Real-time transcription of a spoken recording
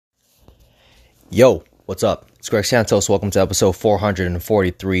Yo, what's up? It's Greg Santos. Welcome to episode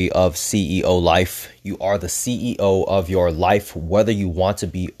 443 of CEO Life. You are the CEO of your life, whether you want to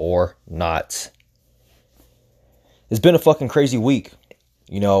be or not. It's been a fucking crazy week.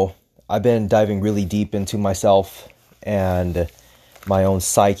 I've been diving really deep into myself and my own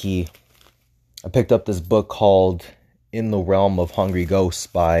psyche. I picked up this book called In the Realm of Hungry Ghosts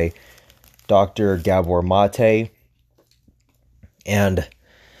by Dr. Gabor Mate. And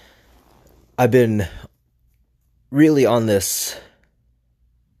I've been really on this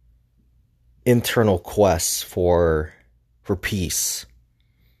internal quest for peace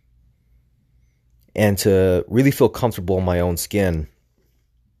and to really feel comfortable in my own skin.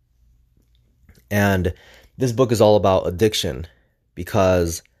 And this book is all about addiction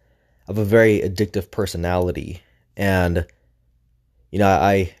because I have a very addictive personality. And,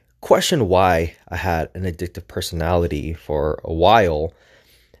 I questioned why I had an addictive personality for a while.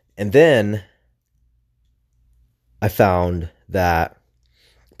 And then I found that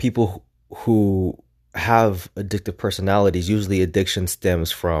people who have addictive personalities, usually addiction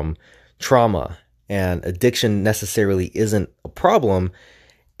stems from trauma. And addiction necessarily isn't a problem.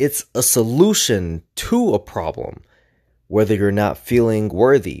 It's a solution to a problem. Whether you're not feeling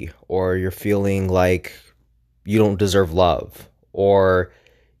worthy, or you're feeling like you don't deserve love, or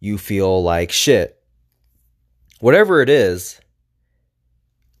you feel like shit. Whatever it is,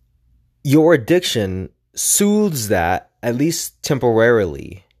 your addiction soothes that, at least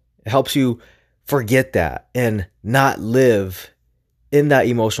temporarily. It helps you forget that and not live in that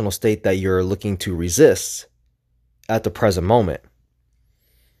emotional state that you're looking to resist at the present moment.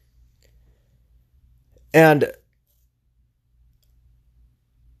 And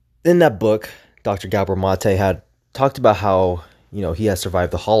in that book, Dr. Gabor Mate had talked about how, he has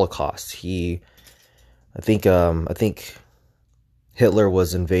survived the Holocaust. I think Hitler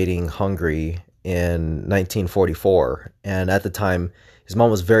was invading Hungary in 1944, and at the time his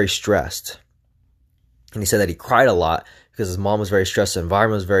mom was very stressed, and he said that he cried a lot because his mom was very stressed, the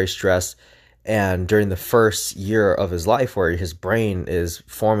environment was very stressed, and during the first year of his life where his brain is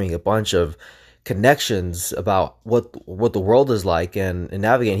forming a bunch of connections about what the world is like and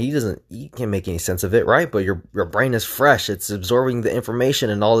navigating, he can't make any sense of it, right? But your brain is fresh, it's absorbing the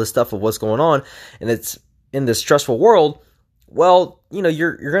information and all this stuff of what's going on, and it's in this stressful world. Well,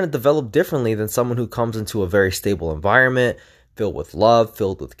 you're going to develop differently than someone who comes into a very stable environment, filled with love,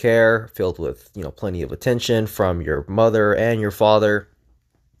 filled with care, filled with, plenty of attention from your mother and your father.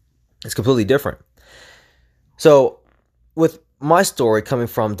 It's completely different. So with my story coming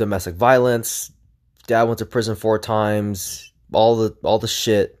from domestic violence, dad went to prison 4 times, all the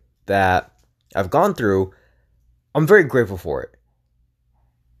shit that I've gone through, I'm very grateful for it.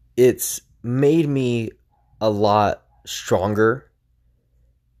 It's made me a lot stronger.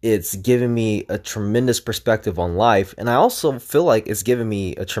 It's given me a tremendous perspective on life, and I also feel like it's given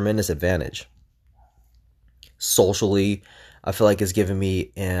me a tremendous advantage. Socially, I feel like it's given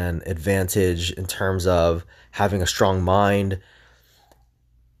me an advantage in terms of having a strong mind.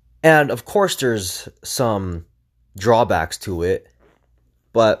 And of course there's some drawbacks to it,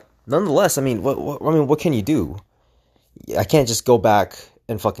 but nonetheless, what can you do? I can't just go back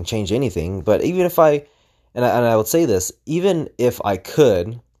and fucking change anything. But even if I would say this, even if I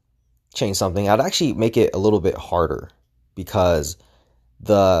could change something, I'd actually make it a little bit harder, because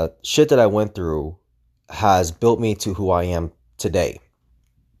the shit that I went through has built me to who I am today.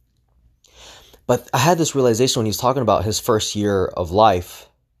 But I had this realization when he was talking about his first year of life.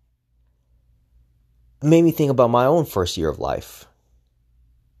 It made me think about my own first year of life.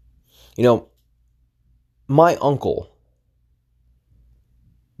 My uncle,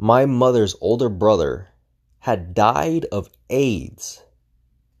 my mother's older brother, had died of AIDS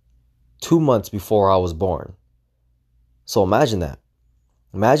 2 months before I was born. So imagine that.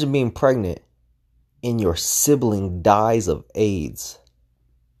 Imagine being pregnant and your sibling dies of AIDS.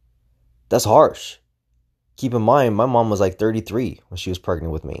 That's harsh. Keep in mind, my mom was like 33 when she was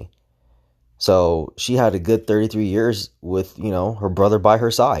pregnant with me. So she had a good 33 years with, her brother by her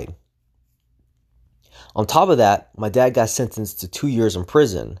side. On top of that, my dad got sentenced to 2 years in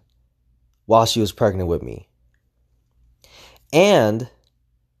prison while she was pregnant with me. And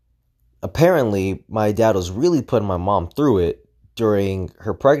apparently, my dad was really putting my mom through it during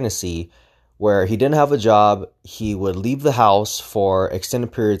her pregnancy, where he didn't have a job. He would leave the house for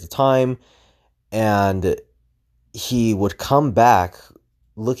extended periods of time, and he would come back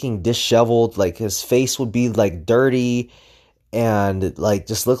looking disheveled, like his face would be like dirty and like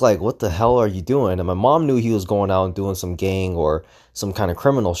just look like, what the hell are you doing? And my mom knew he was going out and doing some gang or some kind of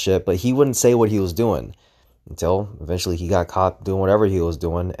criminal shit, but he wouldn't say what he was doing until eventually he got caught doing whatever he was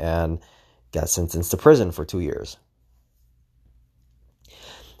doing. And got sentenced to prison for 2 years.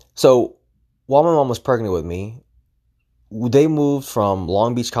 So while my mom was pregnant with me, they moved from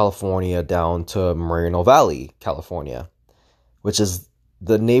Long Beach, California down to Moreno Valley, California, which is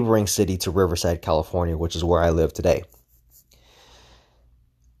the neighboring city to Riverside, California, which is where I live today.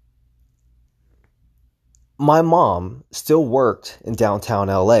 My mom still worked in downtown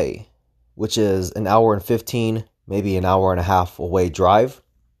LA, which is an hour and 15, maybe an hour and a half away drive.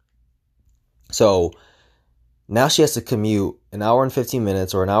 So now she has to commute an hour and 15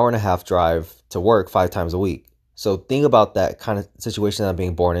 minutes or an hour and a half drive to work 5 times a week. So think about that kind of situation that I'm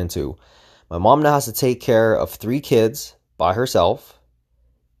being born into. My mom now has to take care of 3 kids by herself.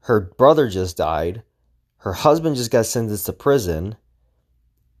 Her brother just died. Her husband just got sentenced to prison.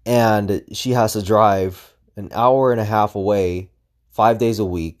 And she has to drive an hour and a half away 5 days a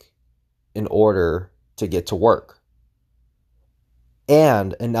week in order to get to work.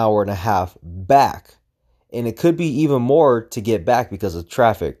 And an hour and a half back. And it could be even more to get back because of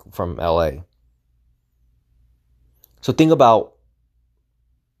traffic from LA. So think about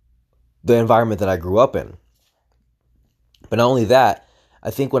the environment that I grew up in. But not only that,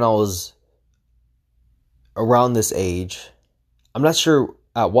 I think when I was around this age, I'm not sure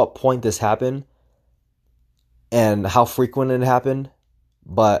at what point this happened and how frequent it happened,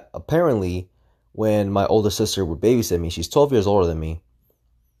 but apparently when my older sister would babysit me, she's 12 years older than me,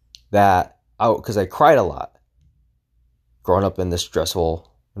 because I cried a lot growing up in this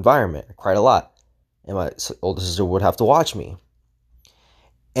stressful environment. I cried a lot. And my older sister would have to watch me.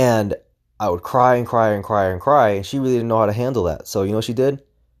 And I would cry and cry and cry and cry. And she really didn't know how to handle that. So you know what she did?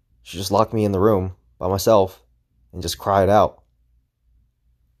 She just locked me in the room by myself and just cried out.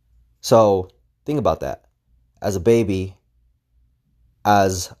 So think about that. As a baby,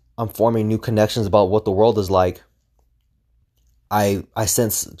 as I'm forming new connections about what the world is like, I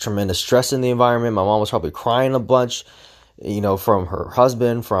sense tremendous stress in the environment. My mom was probably crying a bunch, from her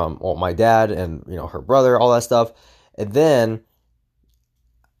husband, from my dad and, her brother, all that stuff. And then,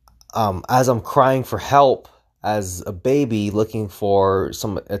 as I'm crying for help as a baby, looking for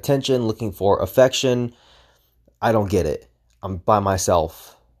some attention, looking for affection, I don't get it. I'm by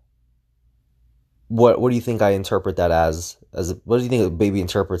myself. What do you think I interpret that as? What do you think a baby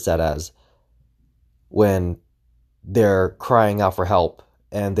interprets that as when they're crying out for help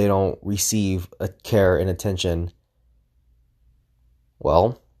and they don't receive a care and attention?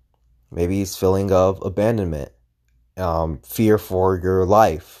 Well, maybe it's feeling of abandonment, fear for your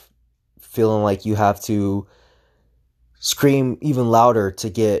life, feeling like you have to scream even louder to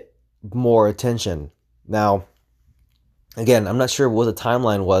get more attention. Now, again, I'm not sure what the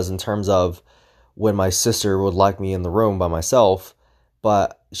timeline was in terms of when my sister would lock me in the room by myself,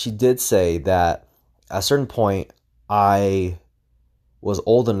 but she did say that at a certain point, I was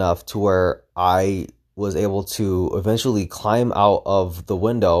old enough to where I was able to eventually climb out of the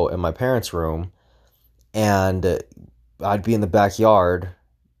window in my parents' room, and I'd be in the backyard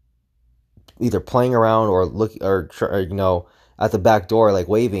either playing around or at the back door, like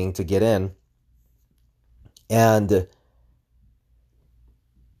waving to get in. And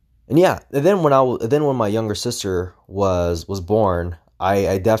then when my younger sister was born,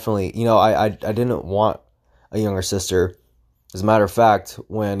 I definitely, I didn't want a younger sister. As a matter of fact,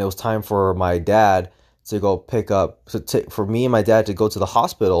 when it was time for my dad to go for me and my dad to go to the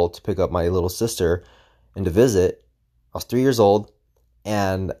hospital to pick up my little sister and to visit, I was 3 years old,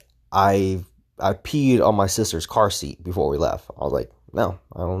 and I peed on my sister's car seat before we left. I was like, no,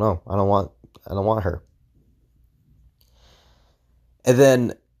 I don't know. I don't want her. And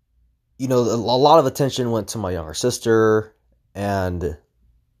then, a lot of attention went to my younger sister, and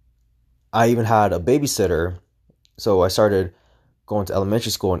I even had a babysitter. So I started going to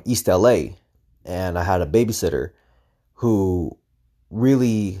elementary school in East LA, and I had a babysitter who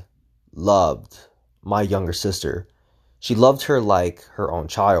really loved my younger sister. She loved her like her own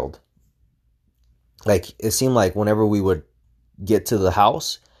child. Like, it seemed like whenever we would get to the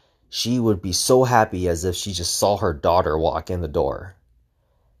house, she would be so happy as if she just saw her daughter walk in the door.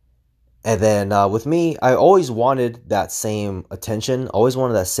 And then with me, I always wanted that same attention. Always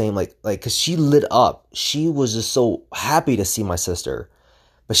wanted that same, because she lit up. She was just so happy to see my sister.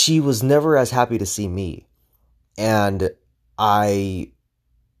 But she was never as happy to see me. And I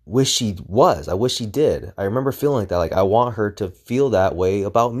wish she was. I wish she did. I remember feeling like that. Like, I want her to feel that way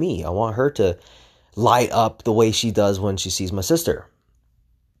about me. I want her to light up the way she does when she sees my sister.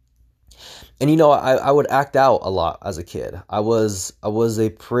 And I would act out a lot as a kid. I was a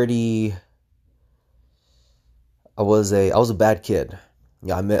bad kid.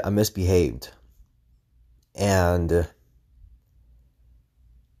 Yeah, I misbehaved. And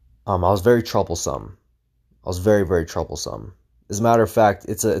I was very troublesome. I was very, very troublesome. As a matter of fact,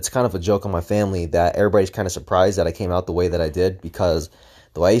 it's kind of a joke on my family that everybody's kind of surprised that I came out the way that I did, because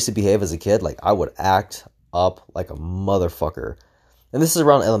the way I used to behave as a kid, like I would act up like a motherfucker. And this is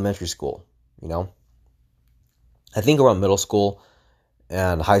around elementary school, you know. I think around middle school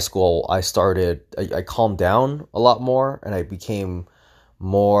and high school, I calmed down a lot more, and I became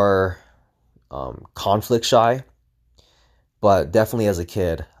more conflict shy. But definitely as a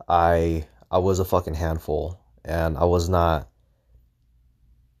kid, I was a fucking handful, and I was not.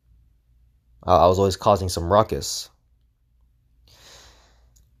 I was always causing some ruckus.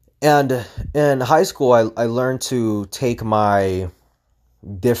 And in high school, I learned to take my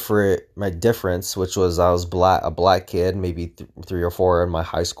difference, which was I was a black kid, maybe 3 or 4 in my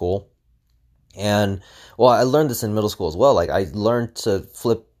high school. And well, I learned this in middle school as well. Like I learned to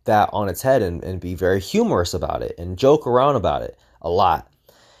flip that on its head and be very humorous about it and joke around about it a lot.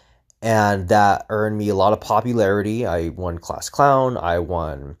 And that earned me a lot of popularity. I won class clown. I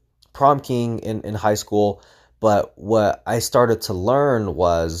won prom king in high school. But what I started to learn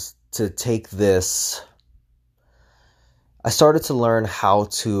was to take this. I started to learn how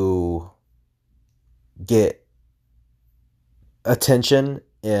to get attention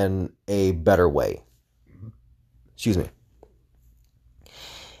in a better way. Excuse me.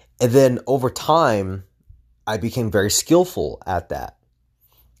 And then over time, I became very skillful at that.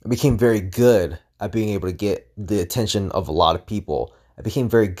 I became very good at being able to get the attention of a lot of people. I became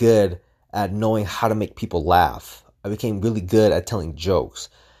very good at knowing how to make people laugh. I became really good at telling jokes.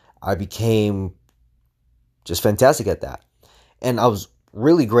 I became just fantastic at that. And I was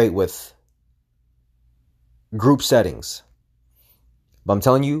really great with group settings. But I'm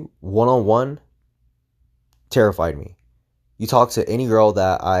telling you, one-on-one terrified me. You talk to any girl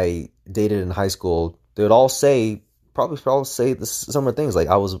that I dated in high school, they would all say, probably say similar things. Like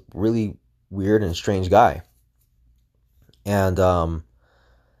I was a really weird and strange guy. And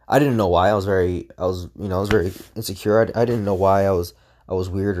I didn't know why. I was very insecure. I didn't know why I was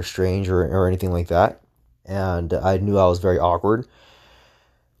weird or strange or anything like that. And I knew I was very awkward,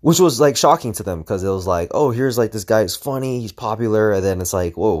 which was like shocking to them, because it was like, oh, here's like this guy who's funny, he's popular, and then it's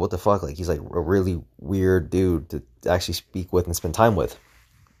like, whoa, what the fuck? Like he's like a really weird dude to actually speak with and spend time with.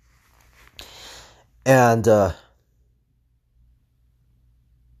 And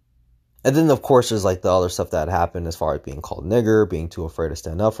then of course there's like the other stuff that happened as far as being called nigger, being too afraid to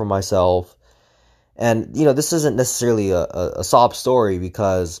stand up for myself. And this isn't necessarily a sob story,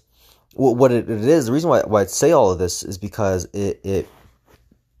 because what it is, the reason why I say all of this is because it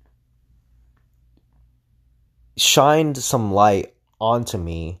shined some light onto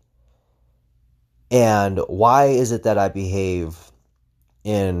me. And why is it that I behave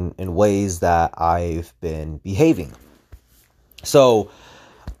in ways that I've been behaving? So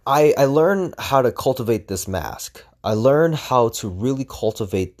I learned how to cultivate this mask. I learned how to really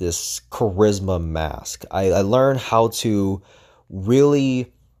cultivate this charisma mask. I learned how to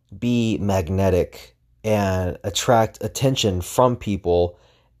really be magnetic and attract attention from people,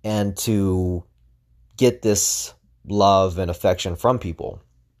 and to get this love and affection from people.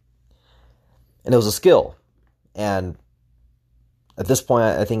 And it was a skill. And at this point,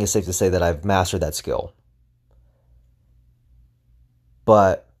 I think it's safe to say that I've mastered that skill.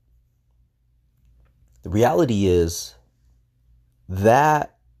 But the reality is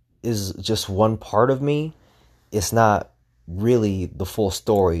that is just one part of me. It's not really the full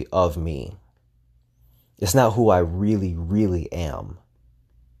story of me. It's not who I really, really am.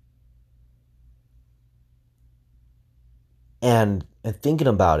 And thinking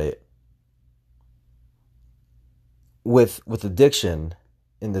about it, with addiction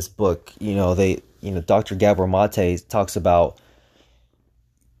in this book, Dr. Gabor Mate talks about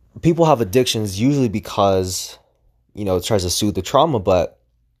people have addictions usually because, it tries to soothe the trauma, but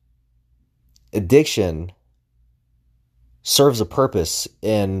addiction serves a purpose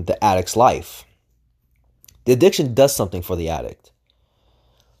in the addict's life. The addiction does something for the addict.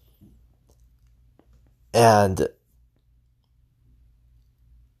 And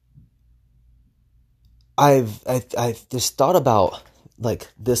I've just thought about like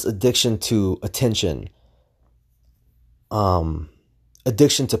this addiction to attention,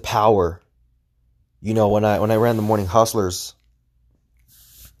 addiction to power. When I ran the Morning Hustlers,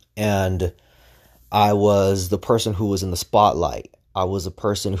 and I was the person who was in the spotlight. I was the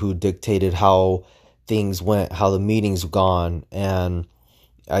person who dictated how things went, how the meetings gone, and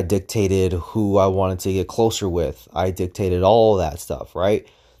I dictated who I wanted to get closer with. I dictated all that stuff, right?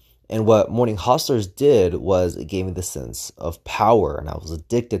 And what Morning Hustlers did was it gave me the sense of power, and I was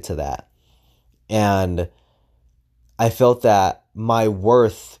addicted to that. And I felt that my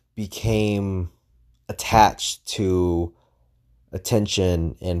worth became attached to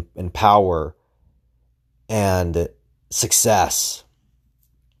attention and power and success.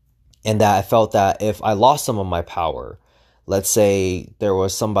 And that I felt that if I lost some of my power, let's say there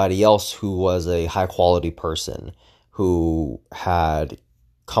was somebody else who was a high quality person who had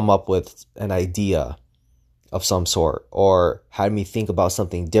come up with an idea of some sort, or had me think about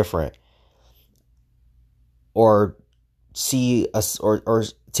something different, or see us, or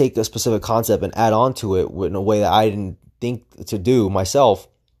take a specific concept and add on to it in a way that I didn't think to do myself,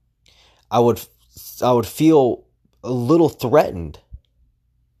 I would feel a little threatened.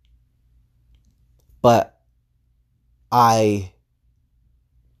 But I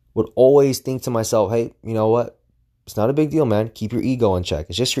would always think to myself, hey, you know what? It's not a big deal, man. Keep your ego in check.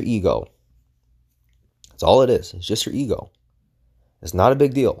 It's just your ego. That's all it is. It's just your ego. It's not a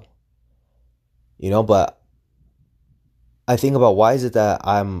big deal. But I think about, why is it that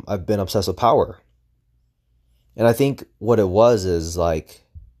I've been obsessed with power? And I think what it was is like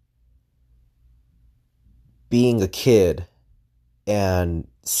being a kid and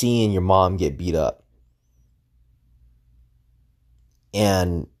seeing your mom get beat up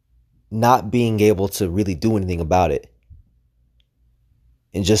and not being able to really do anything about it,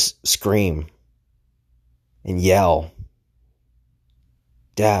 and just scream and yell,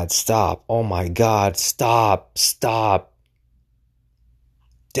 Dad, stop. Oh my God, stop.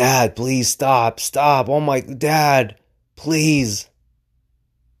 Dad, please stop. Oh my, Dad, please.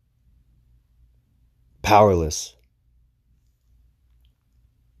 Powerless.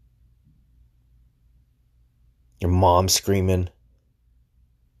 Your mom screaming.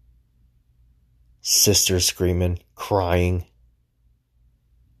 Sister screaming, crying.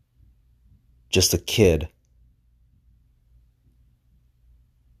 Just a kid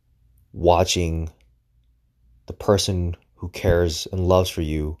watching the person who cares and loves for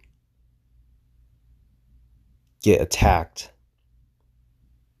you get attacked,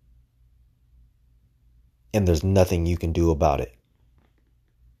 and there's nothing you can do about it.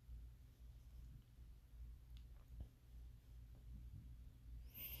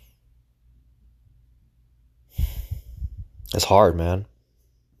 It's hard, man.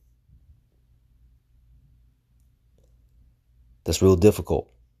 That's real difficult.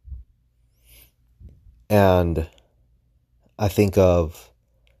 And I think of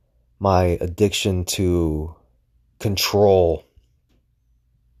my addiction to control.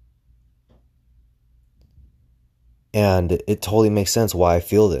 And it totally makes sense why I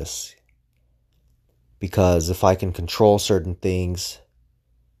feel this. Because if I can control certain things,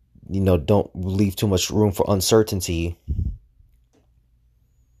 don't leave too much room for uncertainty,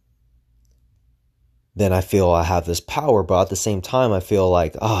 then I feel I have this power. But at the same time, I feel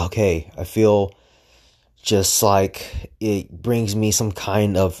like, I feel just like it brings me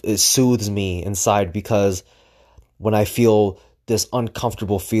it soothes me inside, because when I feel this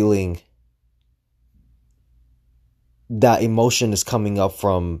uncomfortable feeling, that emotion is coming up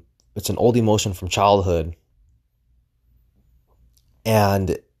it's an old emotion from childhood.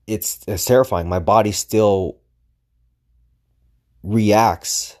 And it's terrifying. My body still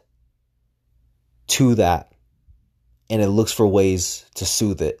reacts to that, and it looks for ways to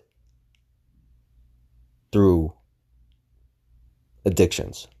soothe it through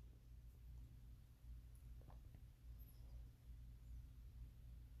addictions.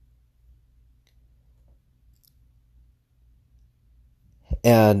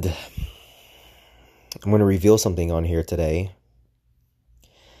 And I'm going to reveal something on here today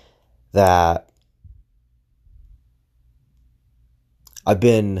that I've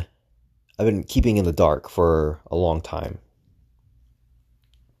been keeping in the dark for a long time.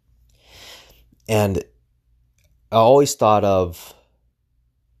 And I always thought of,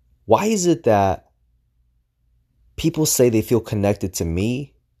 why is it that people say they feel connected to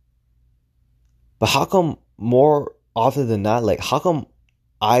me, but how come more often than not, like, how come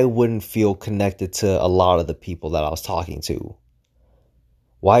I wouldn't feel connected to a lot of the people that I was talking to?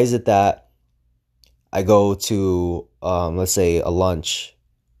 Why is it that I go to, let's say, a lunch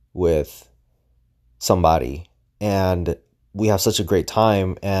with somebody, and we have such a great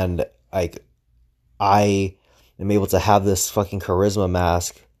time, and like, I am able to have this fucking charisma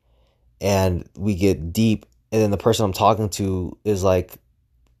mask, and we get deep, and then the person I'm talking to is like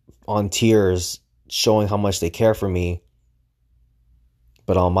on tears, showing how much they care for me.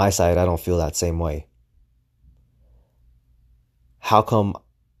 But on my side, I don't feel that same way. How come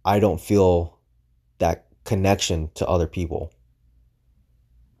I don't feel that connection to other people?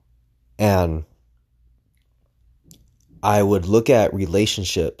 And I would look at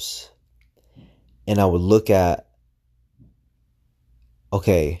relationships, and I would look at,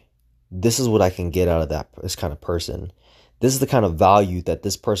 okay, this is what I can get out of this kind of person. This is the kind of value that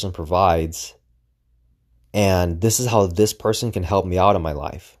this person provides. And this is how this person can help me out in my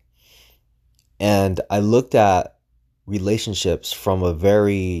life. And I looked at relationships from a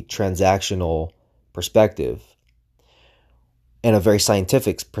very transactional perspective and a very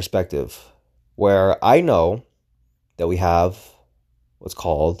scientific perspective, where I know that we have what's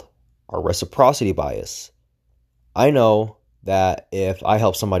called our reciprocity bias. I know that if I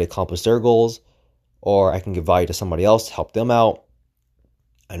help somebody accomplish their goals, or I can give value to somebody else to help them out,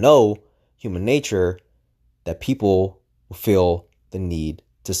 I know human nature that people feel the need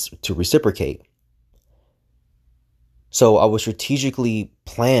to reciprocate. So I would strategically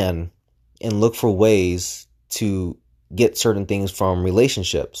plan and look for ways to get certain things from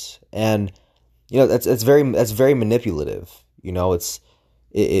relationships. And that's very manipulative.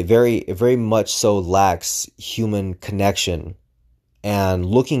 It very much so lacks human connection and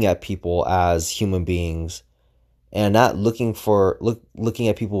looking at people as human beings, and not looking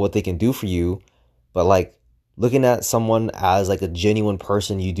at people what they can do for you, but like looking at someone as like a genuine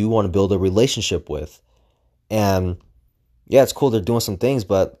person you do want to build a relationship with. And yeah, it's cool they're doing some things,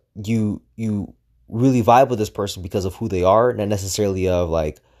 but you really vibe with this person because of who they are, not necessarily of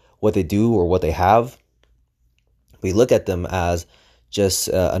like what they do or what they have. We look at them as just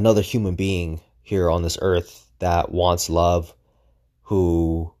another human being here on this earth that wants love,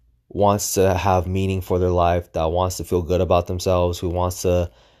 who wants to have meaning for their life, that wants to feel good about themselves, who wants to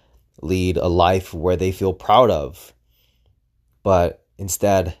lead a life where they feel proud of. But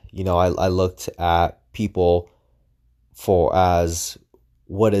instead, I looked at people as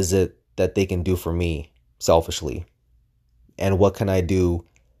what is it that they can do for me selfishly, and what can I do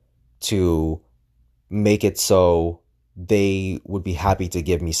to make it so they would be happy to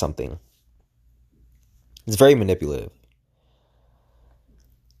give me something. It's very manipulative.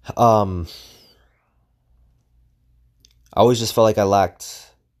 I always just felt like I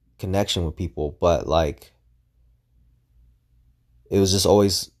lacked connection with people, but like it was just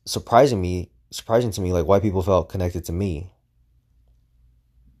always surprising to me like why people felt connected to me.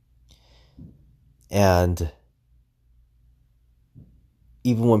 And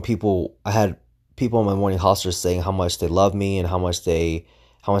even when I had people in my morning hustlers saying how much they love me and how much I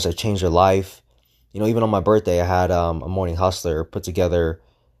changed their life. Even on my birthday, I had a morning hustler put together,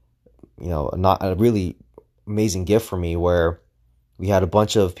 a really amazing gift for me, where we had a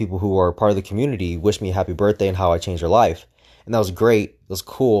bunch of people who are part of the community wish me a happy birthday and how I changed their life. And that was great. It was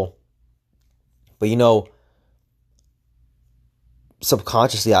cool. But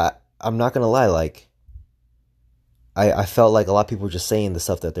subconsciously, I'm not going to lie, like, I felt like a lot of people were just saying the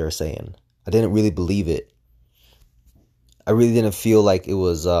stuff that they were saying. I didn't really believe it. I really didn't feel like it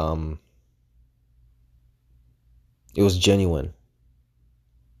was genuine.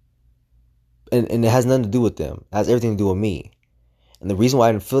 And it has nothing to do with them. It has everything to do with me. And the reason why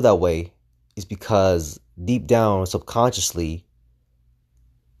I didn't feel that way is because deep down, subconsciously,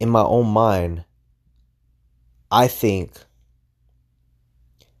 in my own mind, I think,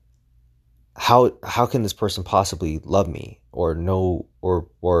 how can this person possibly love me or know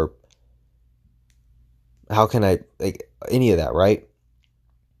or how can I, like, any of that, right?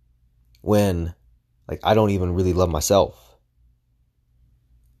 When like I don't even really love myself.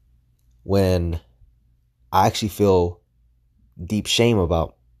 When I actually feel deep shame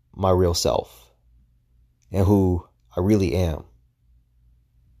about my real self and who I really am.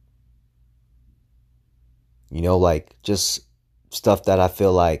 Like just stuff that I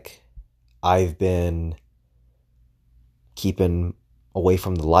feel like I've been keeping away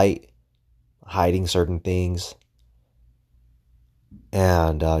from the light, hiding certain things,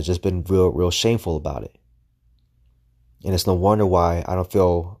 and just been real shameful about it. And it's no wonder why I don't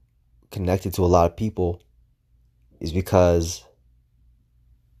feel connected to a lot of people, is because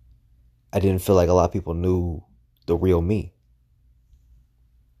I didn't feel like a lot of people knew the real me.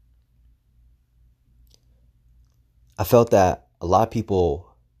 I felt that a lot of people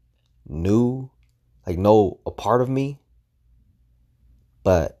know a part of me,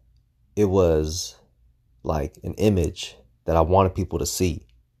 but it was like an image that I wanted people to see.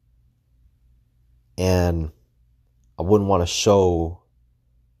 And I wouldn't want to show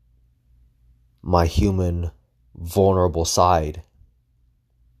my human, vulnerable side.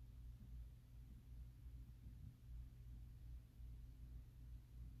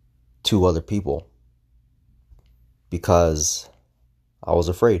 To other people, because I was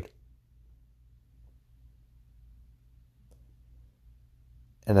afraid.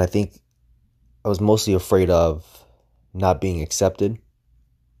 And I think I was mostly afraid of not being accepted,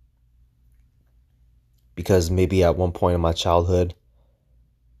 because maybe at one point in my childhood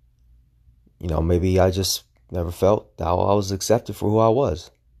maybe I just never felt that I was accepted for who I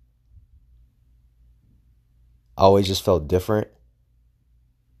was. I always just felt different.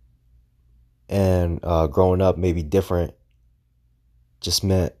 And growing up, maybe different just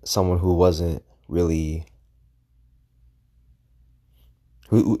meant someone who wasn't really,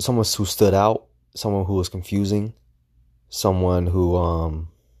 someone who stood out, someone who was confusing, someone who, I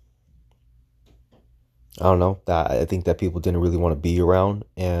don't know, that I think that people didn't really want to be around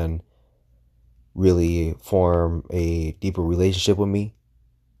and really form a deeper relationship with me.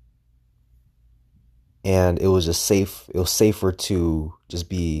 And it was just safe. It was safer to just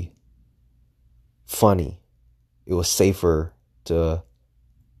be funny. It was safer to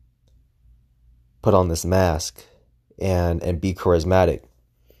put on this mask and be charismatic.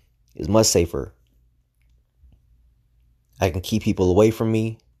 It's much safer. I can keep people away from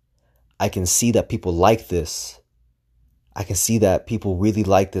me. I can see that people like this. I can see that people really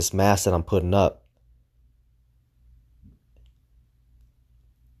like this mask that I'm putting up.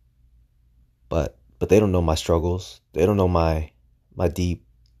 But they don't know my struggles. They don't know my deep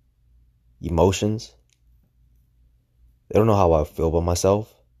emotions. They don't know how I feel about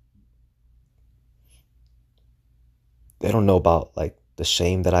myself. They don't know about like the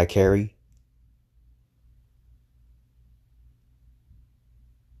shame that I carry.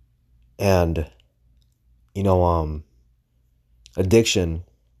 And addiction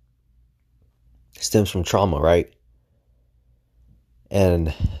stems from trauma, right?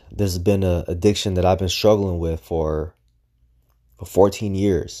 And there's been an addiction that I've been struggling with for 14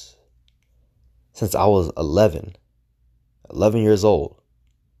 years, since I was 11 years old.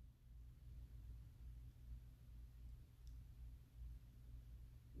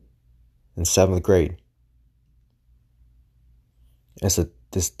 In 7th grade. And it's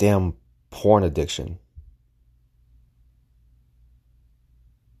this damn porn addiction.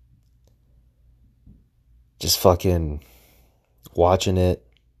 Just fucking watching it,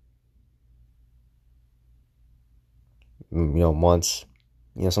 once,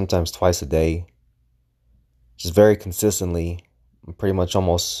 sometimes twice a day, just very consistently, pretty much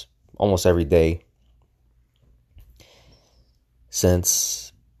almost every day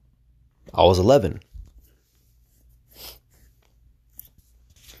since I was 11.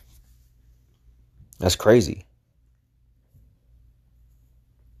 That's crazy.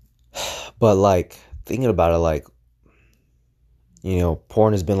 But like thinking about it, like,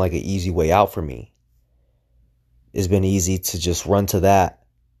 porn has been like an easy way out for me. It's been easy to just run to that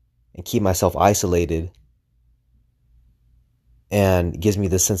and keep myself isolated. And it gives me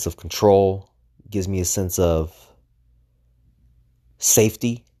this sense of control, gives me a sense of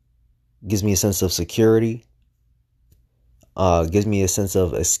safety, gives me a sense of security, gives me a sense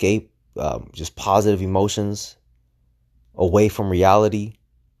of escape, just positive emotions away from reality.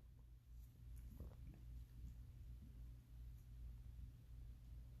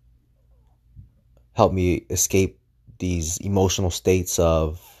 Help me escape these emotional states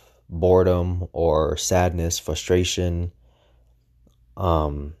of boredom or sadness, frustration,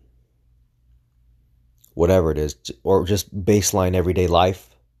 whatever it is, or just baseline everyday life.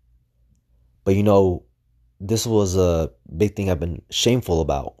 But this was a big thing I've been shameful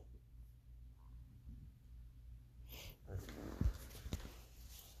about.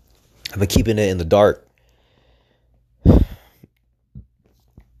 I've been keeping it in the dark.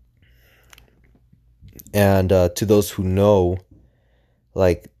 And to those who know,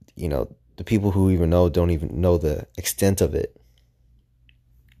 like, the people who even know don't even know the extent of it.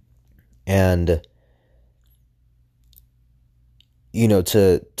 And,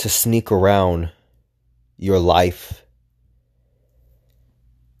 to sneak around your life,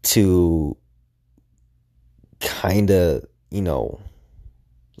 to kind of,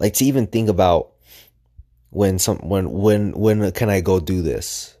 like to even think about when can I go do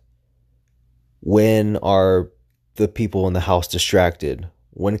this? When are the people in the house distracted?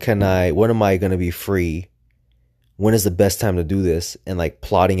 When am I going to be free? When is the best time to do this? And like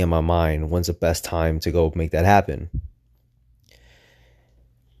plotting in my mind, when's the best time to go make that happen?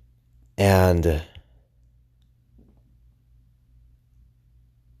 And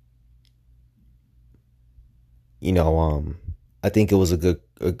I think it was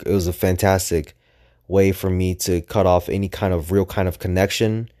a fantastic way for me to cut off any kind of real kind of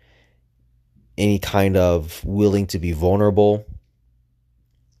connection, any kind of willing to be vulnerable,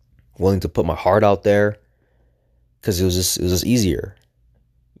 willing to put my heart out there, because it was just easier,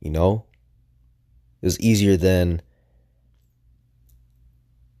 It was easier than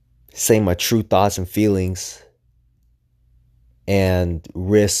saying my true thoughts and feelings and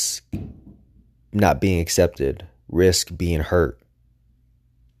risk not being accepted, risk being hurt.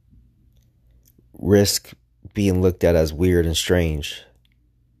 risk being looked at as weird and strange.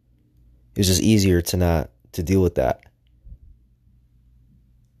 It was just easier to not to deal with that.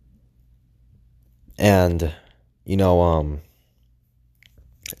 And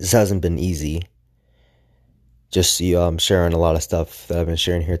this hasn't been easy. Just sharing a lot of stuff that I've been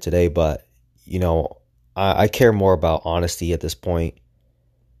sharing here today, but I care more about honesty at this point.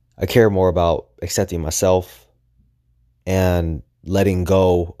 I care more about accepting myself and letting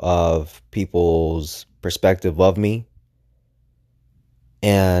go of people's perspective of me,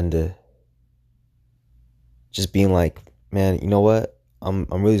 and just being like, man, you know what? I'm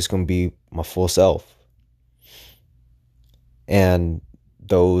really just gonna be my full self. And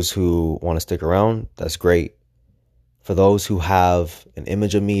those who want to stick around, that's great. For those who have an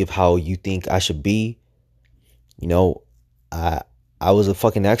image of me of how you think I should be, I I was a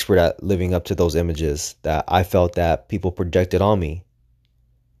fucking expert at living up to those images that I felt that people projected on me.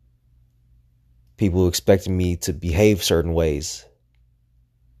 People expected me to behave certain ways,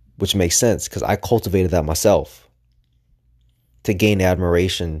 which makes sense because I cultivated that myself to gain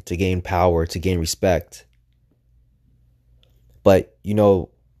admiration, to gain power, to gain respect. But,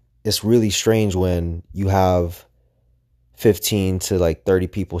 it's really strange when you have 15 to like 30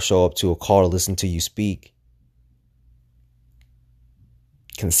 people show up to a call to listen to you speak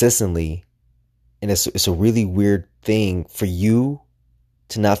consistently. And it's a really weird thing for you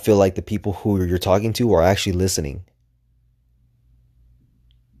to not feel like the people who you're talking to are actually listening.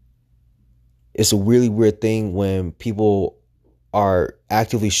 It's a really weird thing when people are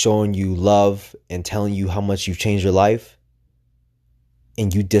actively showing you love and telling you how much you've changed your life,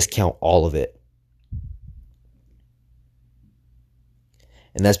 and you discount all of it.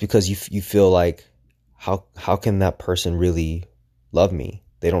 And that's because you feel like, how can that person really love me?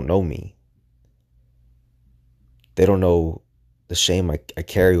 They don't know me. They don't know the shame I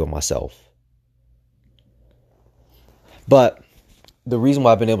carry with myself. But the reason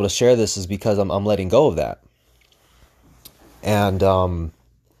why I've been able to share this is because I'm letting go of that. And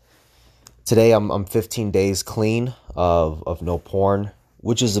today I'm 15 days clean of no porn,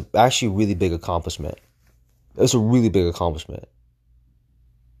 which is actually a really big accomplishment. It's a really big accomplishment.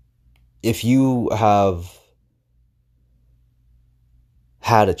 If you have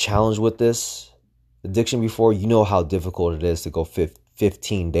had a challenge with this addiction before, you know how difficult it is to go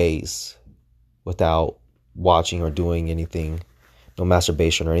 15 days without watching or doing anything, no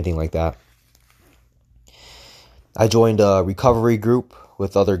masturbation or anything like that. I joined a recovery group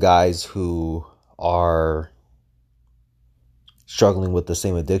with other guys who are struggling with the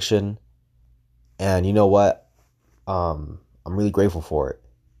same addiction. And you know what? I'm really grateful for it.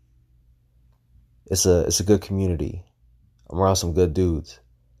 It's a good community. I'm around some good dudes.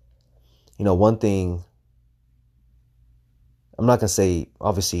 One thing, I'm not gonna say,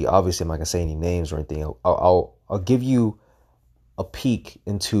 obviously I'm not gonna say any names or anything. I'll give you a peek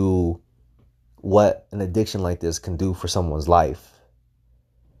into what an addiction like this can do for someone's life.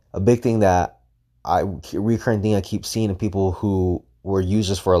 A big thing recurring thing I keep seeing in people who were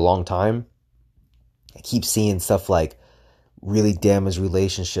users for a long time, I keep seeing stuff like really damaged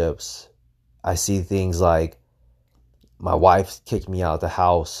relationships. I see things like, my wife kicked me out of the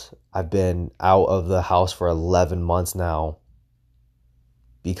house. I've been out of the house for 11 months now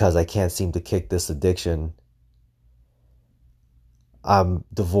because I can't seem to kick this addiction. I'm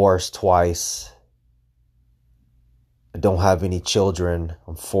divorced twice. I don't have any children.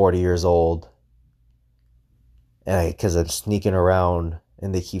 I'm 40 years old. And because I'm sneaking around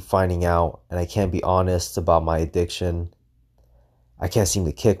and they keep finding out, and I can't be honest about my addiction. I can't seem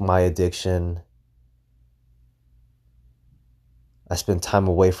to kick my addiction. I spend time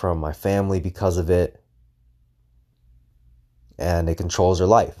away from my family because of it. And it controls their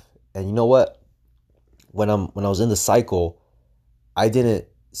life. And you know what? When I was in the cycle, I didn't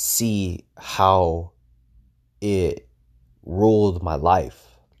see how it ruled my life.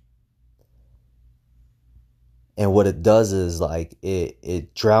 And what it does is like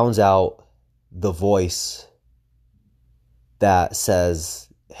it drowns out the voice that says,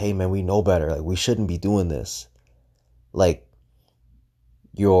 hey man, we know better. Like, we shouldn't be doing this. Like,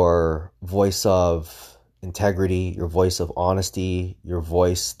 your voice of integrity, your voice of honesty, your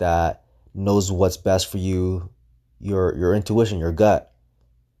voice that knows what's best for you, your intuition, your gut.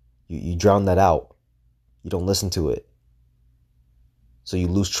 You drown that out. You don't listen to it. So you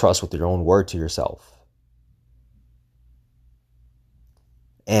lose trust with your own word to yourself.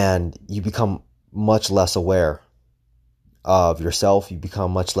 And you become much less aware of yourself. You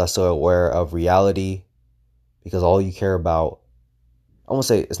become much less aware of reality, because all you care about, I won't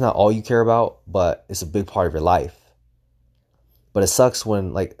say it's not all you care about, but it's a big part of your life. But it sucks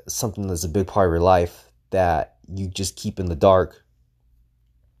when like something that's a big part of your life that you just keep in the dark,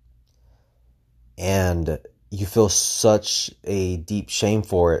 and you feel such a deep shame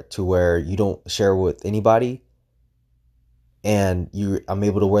for it to where you don't share with anybody. And I'm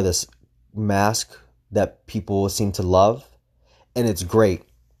able to wear this mask that people seem to love, and it's great.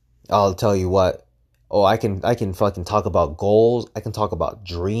 I'll tell you what. Oh, I can fucking talk about goals. I can talk about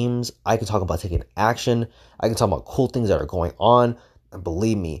dreams. I can talk about taking action. I can talk about cool things that are going on. And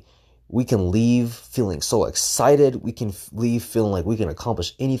believe me, we can leave feeling so excited. We can leave feeling like we can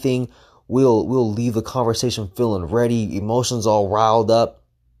accomplish anything. We'll leave the conversation feeling ready, emotions all riled up.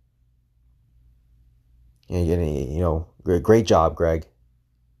 And you know, great job, Greg.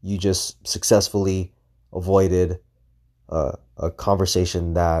 You just successfully avoided a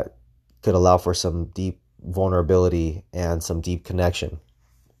conversation that could allow for some deep vulnerability and some deep connection.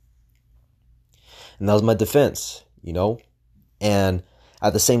 And that was my defense, you know? And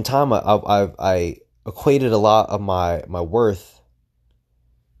at the same time, I equated a lot of my worth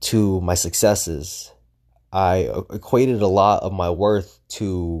to my successes. I equated a lot of my worth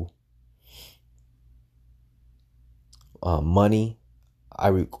to money.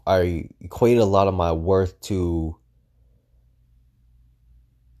 I equated a lot of my worth to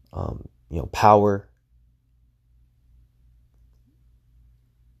power,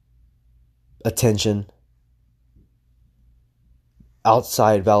 attention,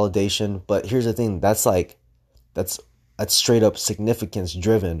 outside validation. But here's the thing, that's straight up significance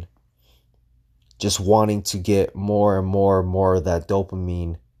driven. Just wanting to get more and more and more of that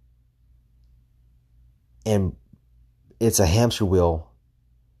dopamine. And it's a hamster wheel.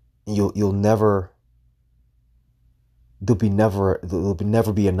 You'll never there'll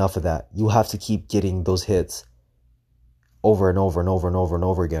never be enough of that. You have to keep getting those hits over and over and over and over and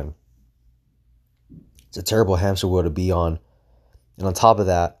over again. It's a terrible hamster wheel to be on. And on top of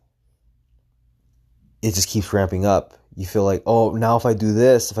that, it just keeps ramping up. You feel like, oh, now if I do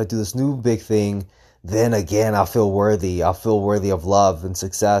this new big thing, then again, I'll feel worthy. I'll feel worthy of love and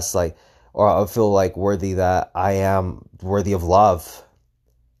success. Or I'll feel like worthy that I am worthy of love.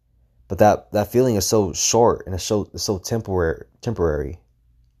 But that feeling is so short and it's so temporary.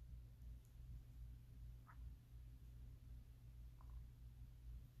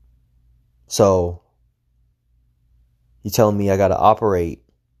 So you telling me I got to operate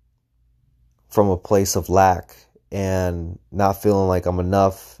from a place of lack and not feeling like I'm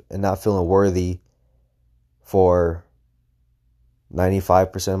enough and not feeling worthy for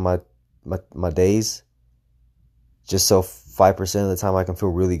 95% of my days, just so 5% of the time I can feel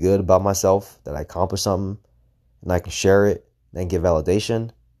really good about myself, that I accomplished something and I can share it and get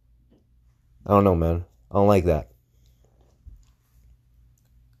validation. I don't know, man. I don't like that.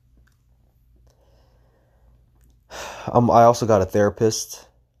 I also got a therapist.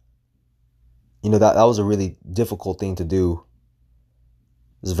 You know, that was a really difficult thing to do.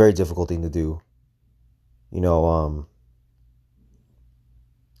 It was a very difficult thing to do. You know, I'm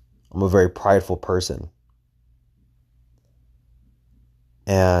a very prideful person.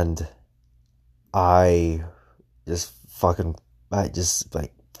 And I just fucking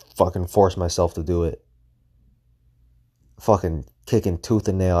forced myself to do it. Fucking kicking tooth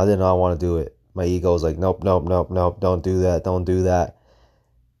and nail. I did not want to do it. My ego was like, nope, don't do that.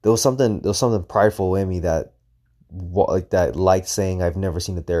 There was something prideful in me that liked saying I've never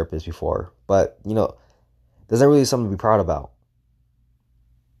seen a therapist before. But, you know, there's not really something to be proud about.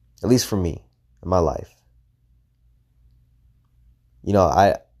 At least for me, in my life. You know,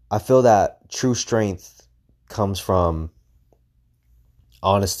 I feel that true strength comes from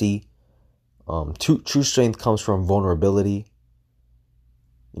honesty. True strength comes from vulnerability.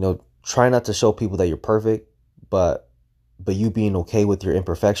 You know, try not to show people that you're perfect, but you being okay with your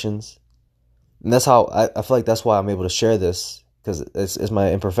imperfections. And that's how I feel like that's why I'm able to share this, because it's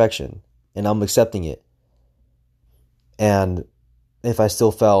my imperfection and I'm accepting it. And if I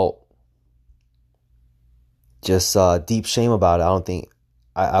still felt just deep shame about it, I don't think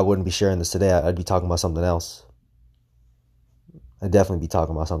I wouldn't be sharing this today. I'd be talking about something else. I'd definitely be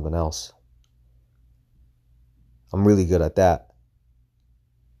talking about something else. I'm really good at that.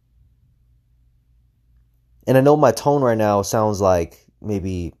 And I know my tone right now sounds like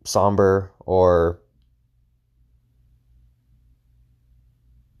maybe somber, or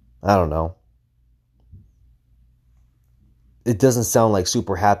I don't know. It doesn't sound like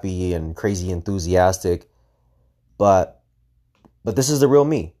super happy and crazy enthusiastic, but this is the real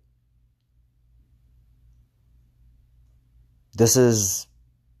me. This is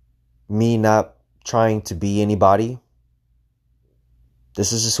me not trying to be anybody.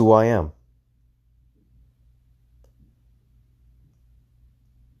 This is just who I am.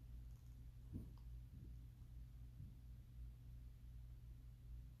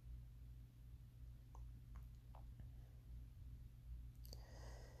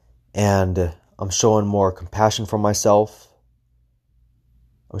 And I'm showing more compassion for myself.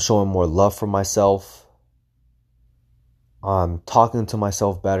 I'm showing more love for myself. I'm talking to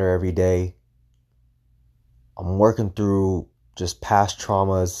myself better every day. I'm working through just past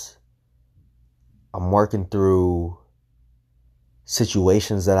traumas. I'm working through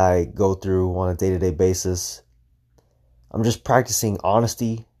situations that I go through on a day-to-day basis. I'm just practicing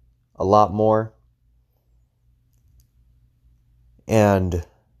honesty a lot more. And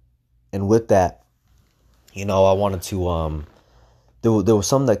with that, I wanted to there was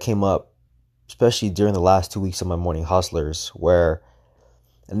something that came up, especially during the last 2 weeks of my morning hustlers, where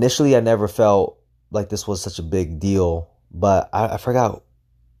initially I never felt like this was such a big deal, but I forgot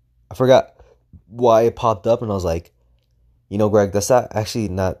why it popped up, and I was like, Greg, that's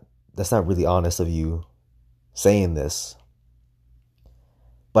not really honest of you saying this.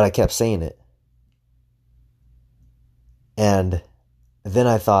 But I kept saying it. And then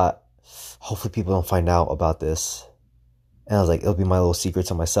I thought, hopefully people don't find out about this. And I was like, it'll be my little secret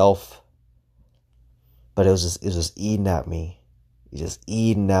to myself. But it was just eating at me. It was just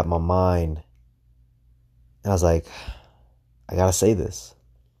eating at my mind. And I was like, I gotta say this.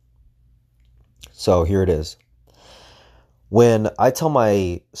 So here it is. When I tell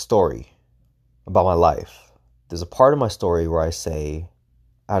my story about my life, there's a part of my story where I say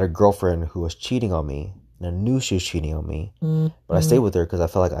I had a girlfriend who was cheating on me, and I knew she was cheating on me, but I stayed with her because I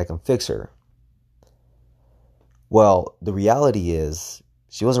felt like I can fix her. Well, the reality is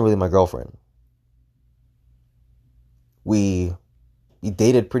she wasn't really my girlfriend. We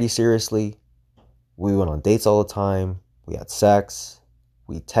dated pretty seriously. We went on dates all the time. We had sex.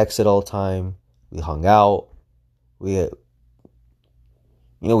 We texted all the time. We hung out. We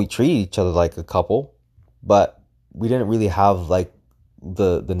treated each other like a couple, but we didn't really have like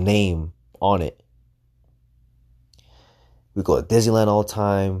the name on it. We go to Disneyland all the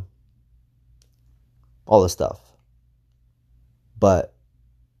time. All this stuff. But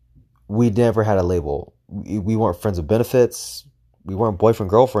we never had a label. We weren't friends with benefits. We weren't boyfriend,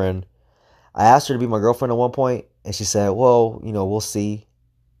 girlfriend. I asked her to be my girlfriend at one point, and she said, well, we'll see.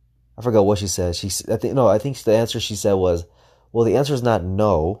 I forgot what she said. I think the answer she said was, well, the answer is not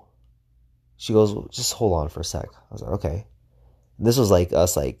no. She goes, well, just hold on for a sec. I was like, okay. And this was like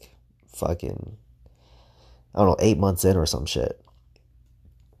us, like, fucking, I don't know, 8 months in or some shit.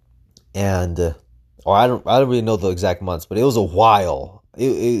 And, or I don't really know the exact months, but it was a while.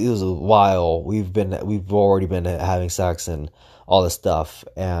 It was a while. We've already been having sex and all this stuff.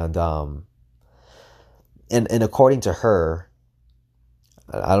 And according to her,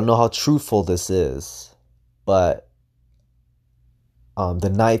 I don't know how truthful this is, but the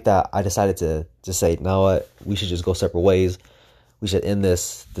night that I decided to just say, you know what, we should just go separate ways. We should end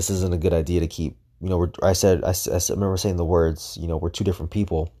this. This isn't a good idea to keep. I remember saying the words, we're two different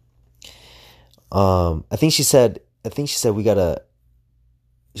people. I think she said we gotta.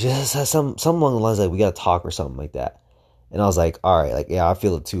 She has some along the lines like we gotta talk or something like that. And I was like, all right, like yeah, I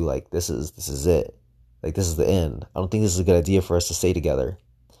feel it too. Like this is it. Like this is the end. I don't think this is a good idea for us to stay together.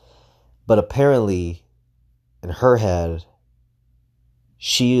 But apparently, in her head,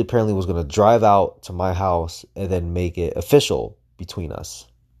 she apparently was gonna drive out to my house and then make it official between us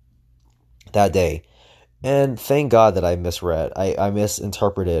that day. And thank God that I misread. I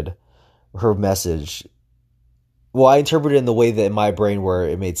misinterpreted her message. Well, I interpreted it in the way that in my brain where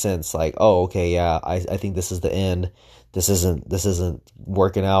it made sense. Like, oh, okay, yeah, I think this is the end. This isn't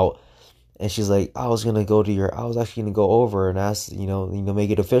working out. And she's like, I was actually gonna go over and ask, make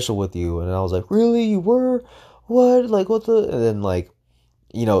it official with you. And I was like, really? You were? What? Like, what the? And then like,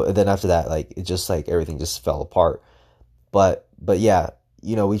 and then after that, like, it just like everything just fell apart. But yeah,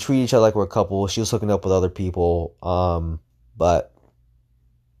 we treat each other like we're a couple. She was hooking up with other people. But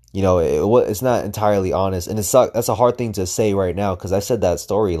it's not entirely honest, and that's a hard thing to say right now because I've said that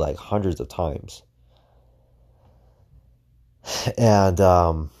story like hundreds of times. And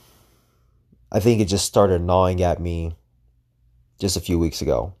I think it just started gnawing at me just a few weeks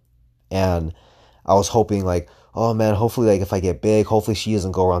ago. And I was hoping like, oh man, hopefully like if I get big, hopefully she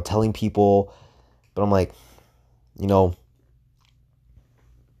doesn't go around telling people. But I'm like, I'm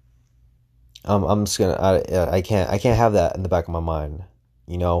just gonna I can't have that in the back of my mind.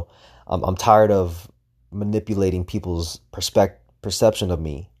 I'm tired of manipulating people's perception of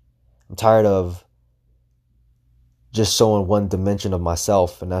me. I'm tired of just showing one dimension of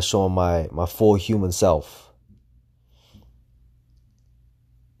myself and not showing my full human self.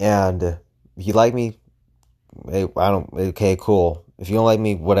 And if you like me, hey, okay, cool. If you don't like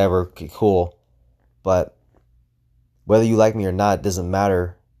me, whatever, okay, cool. But whether you like me or not doesn't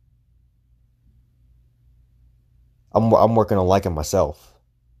matter. I'm working on liking myself.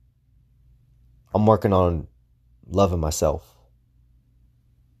 I'm working on loving myself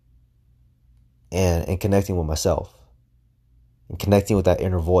and connecting with myself and connecting with that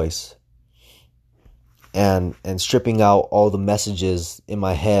inner voice and stripping out all the messages in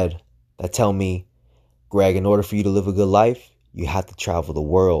my head that tell me, Greg, in order for you to live a good life, you have to travel the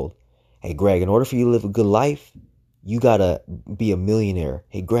world. Hey, Greg, in order for you to live a good life, you gotta be a millionaire.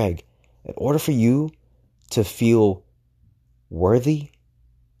 Hey, Greg, in order for you to feel worthy,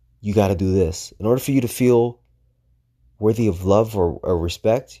 you gotta do this. In order for you to feel worthy of love or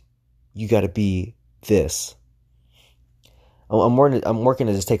respect, you gotta be this. I'm working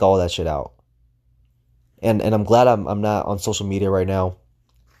to just take all that shit out. And I'm glad I'm not on social media right now.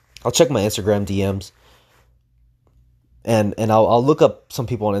 I'll check my Instagram DMs. And I'll look up some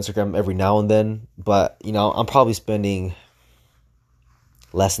people on Instagram every now and then, but I'm probably spending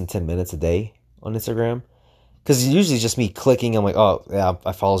less than 10 minutes a day on Instagram, because it's usually just me clicking. I'm like, oh yeah,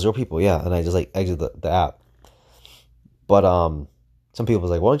 I follow 0 people, yeah, and I just like exit the app. But some people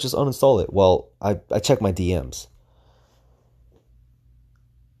was like, why don't you just uninstall it? Well, I check my DMs.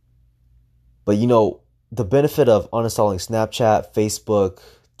 But the benefit of uninstalling Snapchat, Facebook,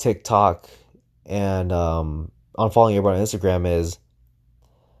 TikTok, and unfollowing everybody on Instagram is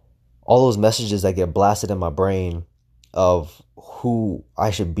all those messages that get blasted in my brain of who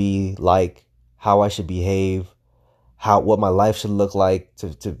I should be like, how I should behave, what my life should look like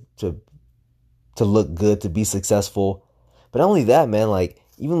to look good, to be successful. But not only that, man, like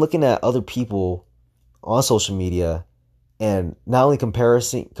even looking at other people on social media and not only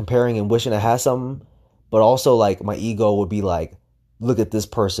comparing and wishing I had something, but also like my ego would be like, look at this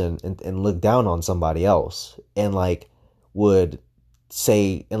person and look down on somebody else, and like would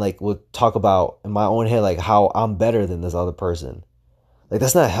say and like would talk about in my own head like how I'm better than this other person. Like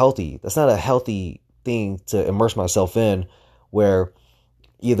that's not healthy. That's not a healthy thing to immerse myself in, where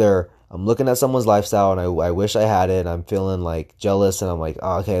either I'm looking at someone's lifestyle and I wish I had it and I'm feeling like jealous and I'm like,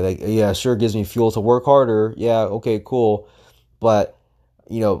 oh, okay, like yeah, sure gives me fuel to work harder. Yeah, okay, cool. But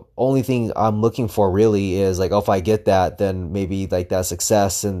only thing I'm looking for really is like, oh, if I get that, then maybe like that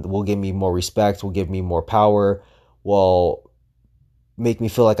success and will give me more respect, will give me more power, will make me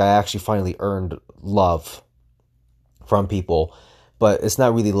feel like I actually finally earned love from people. But it's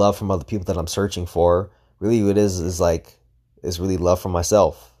not really love from other people that I'm searching for. Really what it is really love from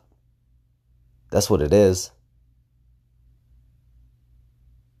myself. That's what it is.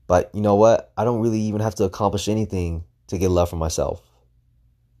 But you know what? I don't really even have to accomplish anything to get love from myself.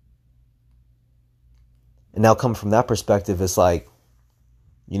 And now coming from that perspective, it's like,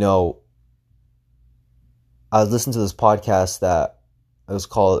 I listened to this podcast that it's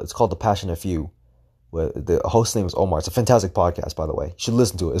called The Passionate Few. Where the host's name is Omar. It's a fantastic podcast, by the way. You should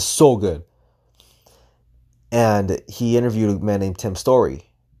listen to it. It's so good. And he interviewed a man named Tim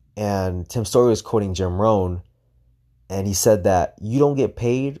Story. And Tim Story was quoting Jim Rohn. And he said that you don't get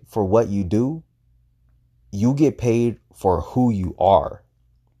paid for what you do. You get paid for who you are.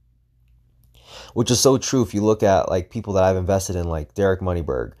 Which is so true if you look at like people that I've invested in, like Derek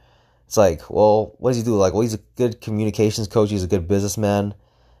Moneyberg. It's like, well, what does he do? Like, well, he's a good communications coach. He's a good businessman.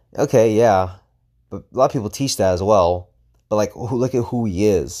 Okay, yeah. But a lot of people teach that as well. But like, look at who he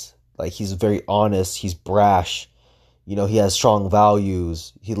is. Like, he's very honest. He's brash. He has strong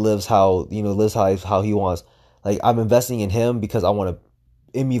values. He lives how he wants. Like, I'm investing in him because I want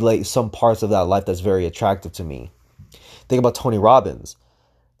to emulate some parts of that life that's very attractive to me. Think about Tony Robbins.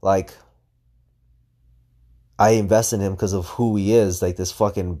 Like, I invest in him because of who he is. Like this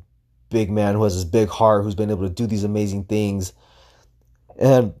fucking big man who has this big heart, who's been able to do these amazing things.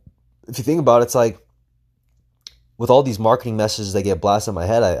 And if you think about it, it's like with all these marketing messages that get blasted in my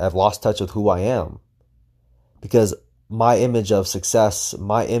head, I've lost touch with who I am. Because my image of success,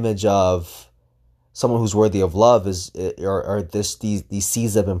 my image of someone who's worthy of love are these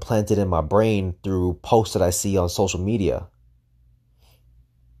seeds that have been planted in my brain through posts that I see on social media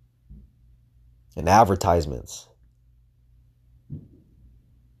and advertisements.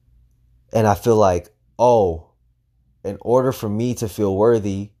 And I feel like, oh, in order for me to feel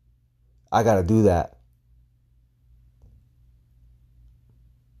worthy, I got to do that.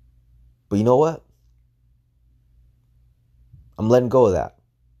 But you know what? I'm letting go of that.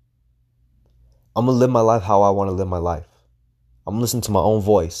 I'm going to live my life how I want to live my life. I'm going to listen to my own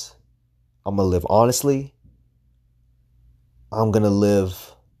voice. I'm going to live honestly. I'm going to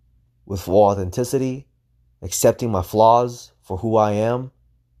live with full authenticity, accepting my flaws for who I am.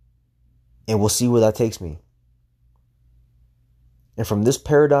 And we'll see where that takes me. And from this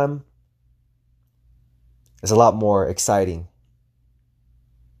paradigm, it's a lot more exciting.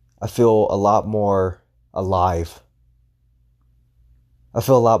 I feel a lot more alive. I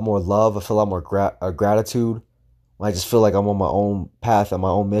feel a lot more love. I feel a lot more gratitude when I just feel like I'm on my own path and my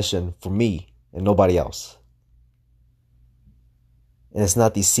own mission for me and nobody else. And it's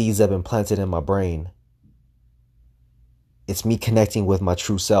not these seeds that have been planted in my brain. It's me connecting with my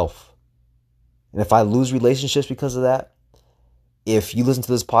true self. And if I lose relationships because of that, if you listen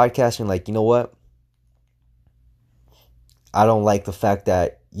to this podcast and you're like, you know what? I don't like the fact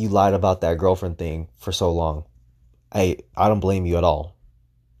that you lied about that girlfriend thing for so long. I don't blame you at all.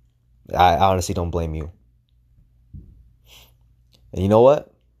 I honestly don't blame you. And you know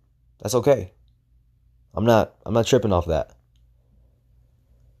what? That's okay. I'm not tripping off that.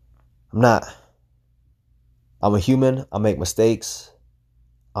 I'm not. I'm a human. I make mistakes.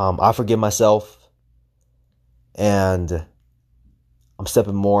 I forgive myself. And I'm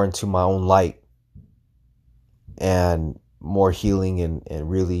stepping more into my own light and more healing and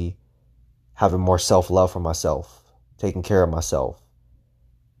really having more self-love for myself, taking care of myself,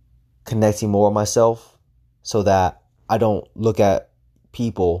 connecting more with myself so that I don't look at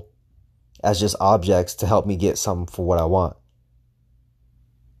people as just objects to help me get something for what I want.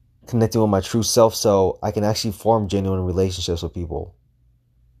 Connecting with my true self so I can actually form genuine relationships with people.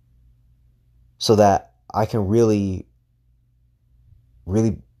 So that I can really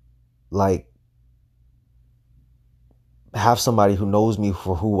like have somebody who knows me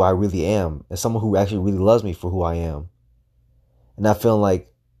for who I really am and someone who actually really loves me for who I am. And not feeling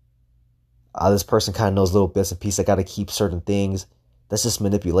like this person kind of knows little bits and pieces. I got to keep certain things. That's just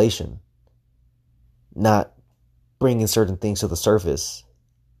manipulation. Not bringing certain things to the surface.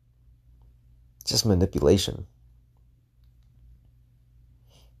 Just manipulation.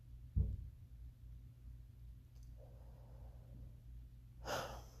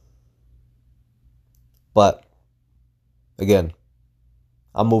 But again,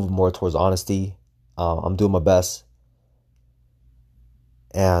 I'm moving more towards honesty. I'm doing my best.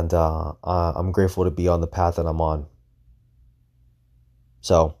 And I'm grateful to be on the path that I'm on.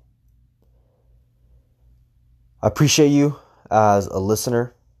 So I appreciate you as a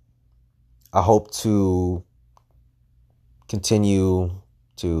listener. I hope to continue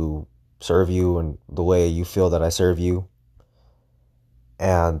to serve you in the way you feel that I serve you.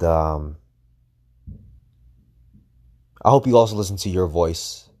 And I hope you also listen to your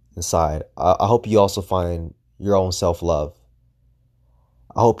voice inside. I hope you also find your own self-love.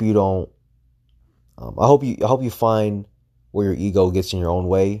 I hope you don't. I hope you find where your ego gets in your own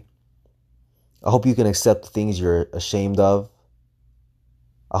way. I hope you can accept the things you're ashamed of.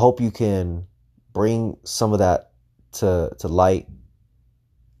 I hope you can bring some of that to light.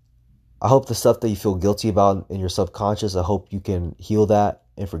 I hope the stuff that you feel guilty about in your subconscious, I hope you can heal that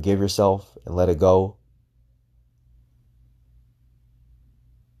and forgive yourself and let it go.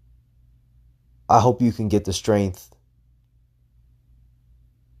 I hope you can get the strength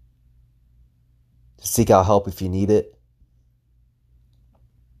to seek out help if you need it.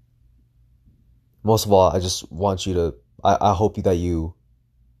 Most of all, I just want you to, I hope that you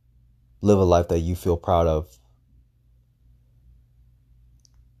live a life that you feel proud of,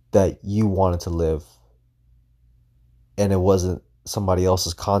 that you wanted to live, and it wasn't somebody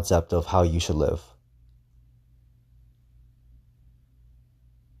else's concept of how you should live.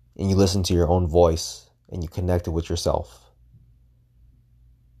 And you listen to your own voice and you connected with yourself.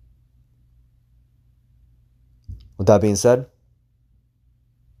 With that being said,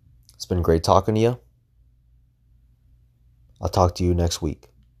 it's been great talking to you. I'll talk to you next week.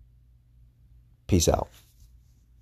 Peace out.